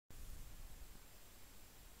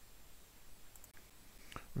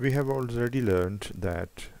We have already learned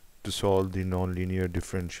that to solve the nonlinear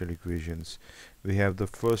differential equations, we have the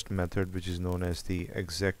first method, which is known as the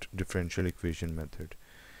exact differential equation method.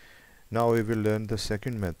 Now we will learn the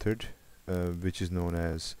second method, which is known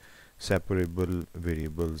as separable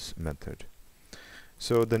variables method.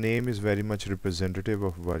 So the name is very much representative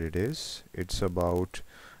of what it is. It's about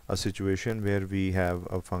a situation where we have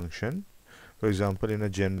a function. For example, in a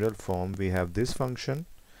general form, we have this function,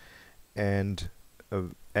 and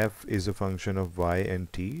f is a function of y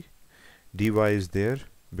and t. dy is there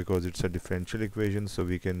because it's a differential equation, so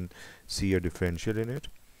we can see a differential in it.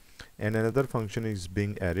 And another function is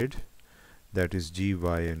being added, that is g,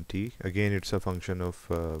 y and t. Again, it's a function of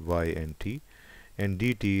y and t. And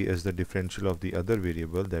dt is the differential of the other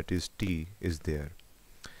variable, that is t, is there.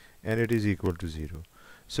 And it is equal to 0.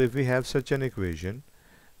 So if we have such an equation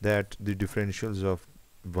that the differentials of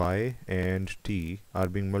y and t are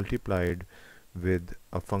being multiplied with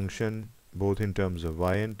a function both in terms of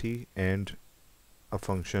y and t, and a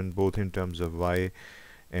function both in terms of y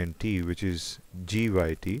and t, which is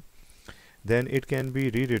gyt, then it can be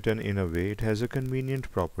rewritten in a way. It has a convenient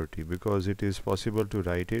property because it is possible to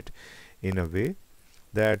write it in a way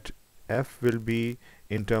that f will be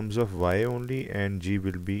in terms of y only and g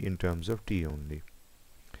will be in terms of t only.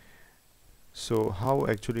 So how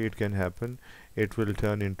actually it can happen? It will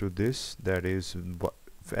turn into this, that is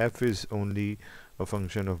f is only a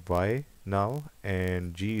function of y now,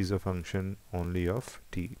 and g is a function only of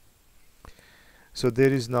t. So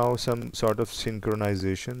there is now some sort of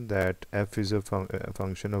synchronization that f is a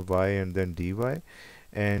function of y and then dy,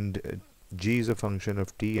 and g is a function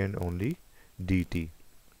of t and only dt.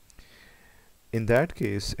 In that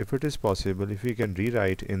case, if it is possible, if we can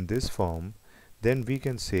rewrite in this form, then we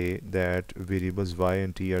can say that variables y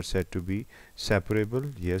and t are said to be separable.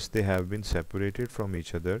 Yes, they have been separated from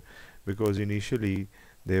each other because initially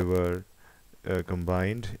they were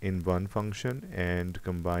combined in one function and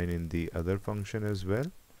combined in the other function as well.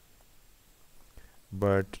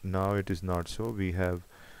 But now it is not so. We have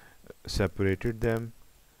separated them,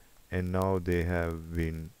 and now they have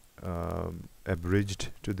been abridged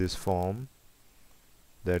to this form,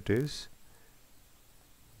 that is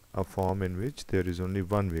a form in which there is only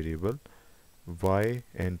one variable, y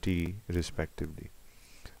and t respectively.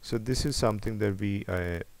 So this is something that we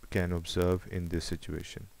can observe in this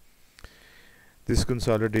situation. This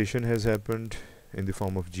consolidation has happened in the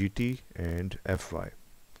form of gt and fy,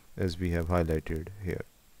 as we have highlighted here.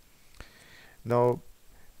 Now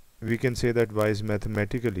we can say that y is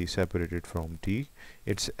mathematically separated from t.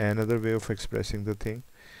 It's another way of expressing the thing.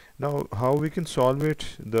 Now how we can solve it?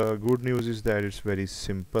 The good news is that it's very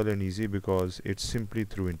simple and easy because it's simply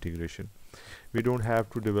through integration. We don't have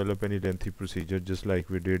to develop any lengthy procedure just like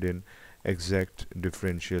we did in exact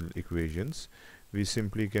differential equations. We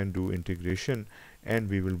simply can do integration and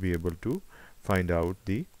we will be able to find out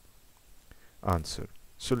the answer.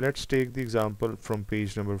 So let's take the example from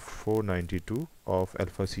page number 492 of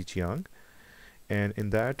Alpha C Chiang, and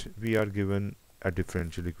in that we are given a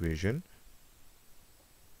differential equation.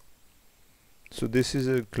 So this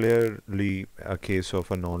is clearly a case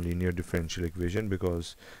of a nonlinear differential equation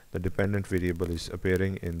because the dependent variable is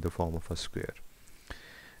appearing in the form of a square.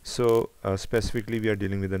 So specifically we are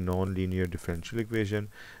dealing with a nonlinear differential equation.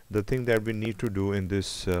 The thing that we need to do in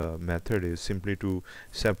this method is simply to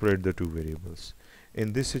separate the two variables.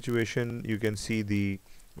 In this situation, you can see the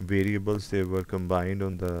variables, they were combined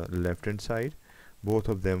on the left hand side. Both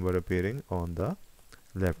of them were appearing on the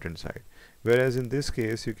left hand side. Whereas in this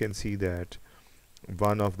case, you can see that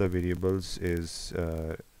one of the variables is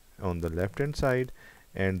on the left hand side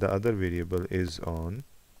and the other variable is on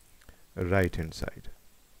right hand side.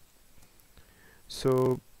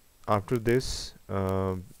 So after this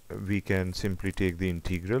we can simply take the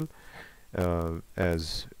integral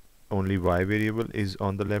as only y variable is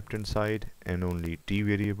on the left hand side and only t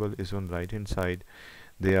variable is on right hand side.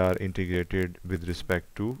 They are integrated with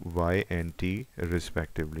respect to y and t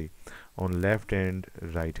respectively on left and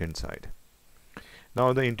right hand side.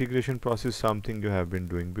 Now the integration process is something you have been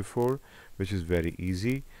doing before, which is very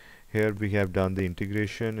easy. Here we have done the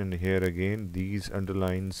integration, and here again these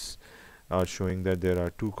underlines are showing that there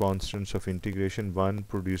are two constants of integration, one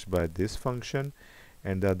produced by this function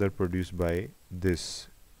and the other produced by this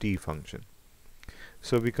t function.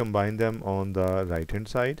 So we combine them on the right hand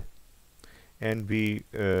side and we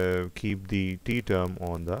keep the t term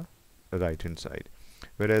on the right hand side,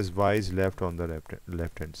 whereas y is left on the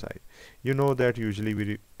left hand side. You know that usually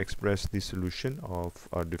we express the solution of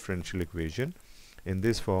our differential equation in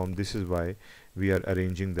this form. This is why we are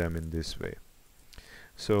arranging them in this way.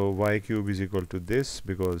 So y cube is equal to this,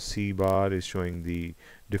 because c bar is showing the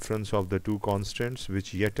difference of the two constants,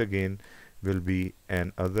 which yet again will be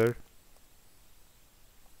an other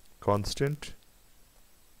constant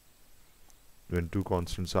when two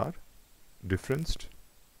constants are differenced.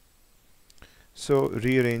 So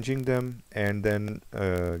rearranging them and then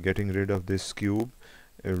getting rid of this cube,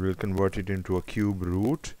 we'll convert it into a cube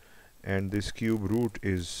root, and this cube root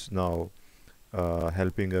is now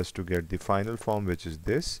helping us to get the final form, which is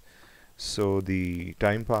this. So the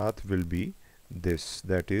time path will be this,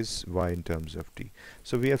 that is y in terms of t.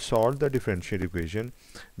 So we have solved the differential equation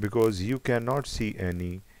because you cannot see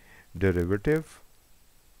any derivative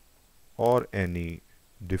or any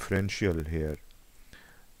differential here.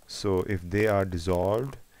 So if they are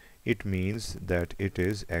dissolved, it means that it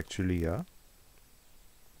is actually a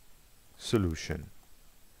solution,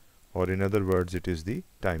 or in other words, it is the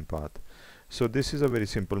time path. So this is a very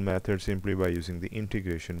simple method. Simply by using the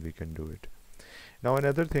integration we can do it. Now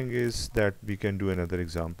another thing is that we can do another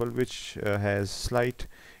example which has slight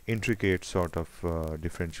intricate sort of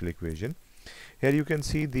differential equation. Here you can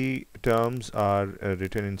see the terms are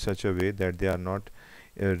written in such a way that they are not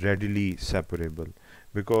readily separable,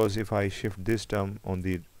 because if I shift this term on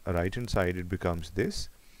the right hand side, it becomes this,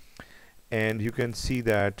 and you can see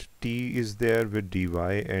that t is there with dy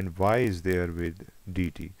and y is there with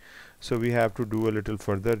dt. So we have to do a little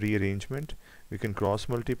further rearrangement. We can cross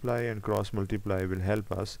multiply, and cross multiply will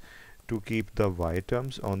help us to keep the y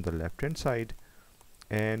terms on the left hand side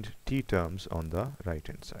and t terms on the right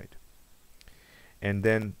hand side. And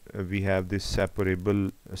then we have this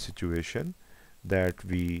separable situation that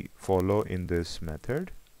we follow in this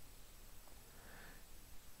method.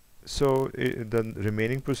 So the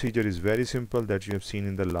remaining procedure is very simple, that you have seen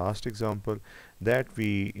in the last example, that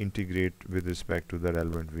we integrate with respect to the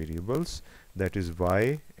relevant variables, that is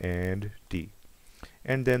y and t,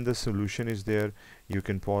 and then the solution is there. You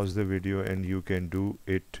can pause the video and you can do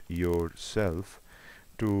it yourself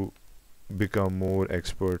to become more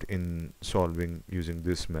expert in solving using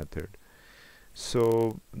this method.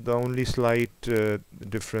 So the only slight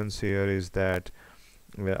difference here is that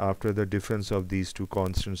after the difference of these two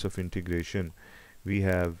constants of integration, we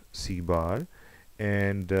have c bar,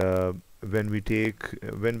 and when we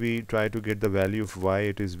try to get the value of y,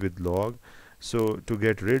 it is with log. So to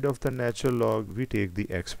get rid of the natural log, we take the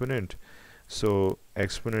exponent. So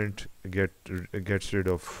exponent gets rid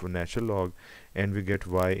of natural log, and we get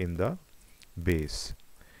y in the base.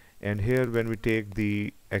 And here when we take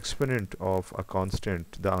the exponent of a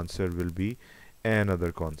constant, the answer will be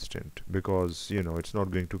another constant, because it's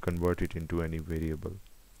not going to convert it into any variable.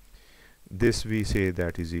 This we say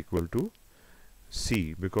that is equal to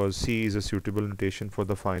c, because c is a suitable notation for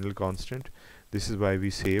the final constant. This is why we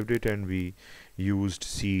saved it and we used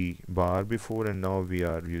c bar before, and now we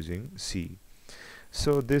are using c.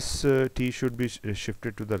 So this t should be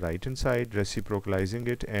shifted to the right hand side, reciprocalizing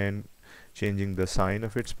it and changing the sign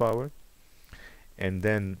of its power, and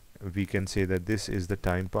then we can say that this is the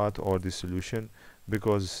time path or the solution,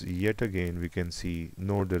 because yet again we can see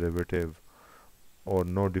no derivative or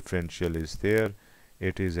no differential is there.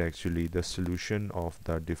 It is actually the solution of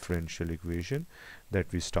the differential equation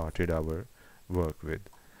that we started our work with.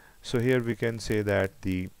 So here we can say that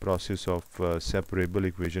the process of separable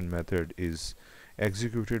equation method is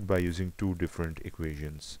executed by using two different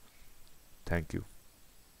equations. Thank you.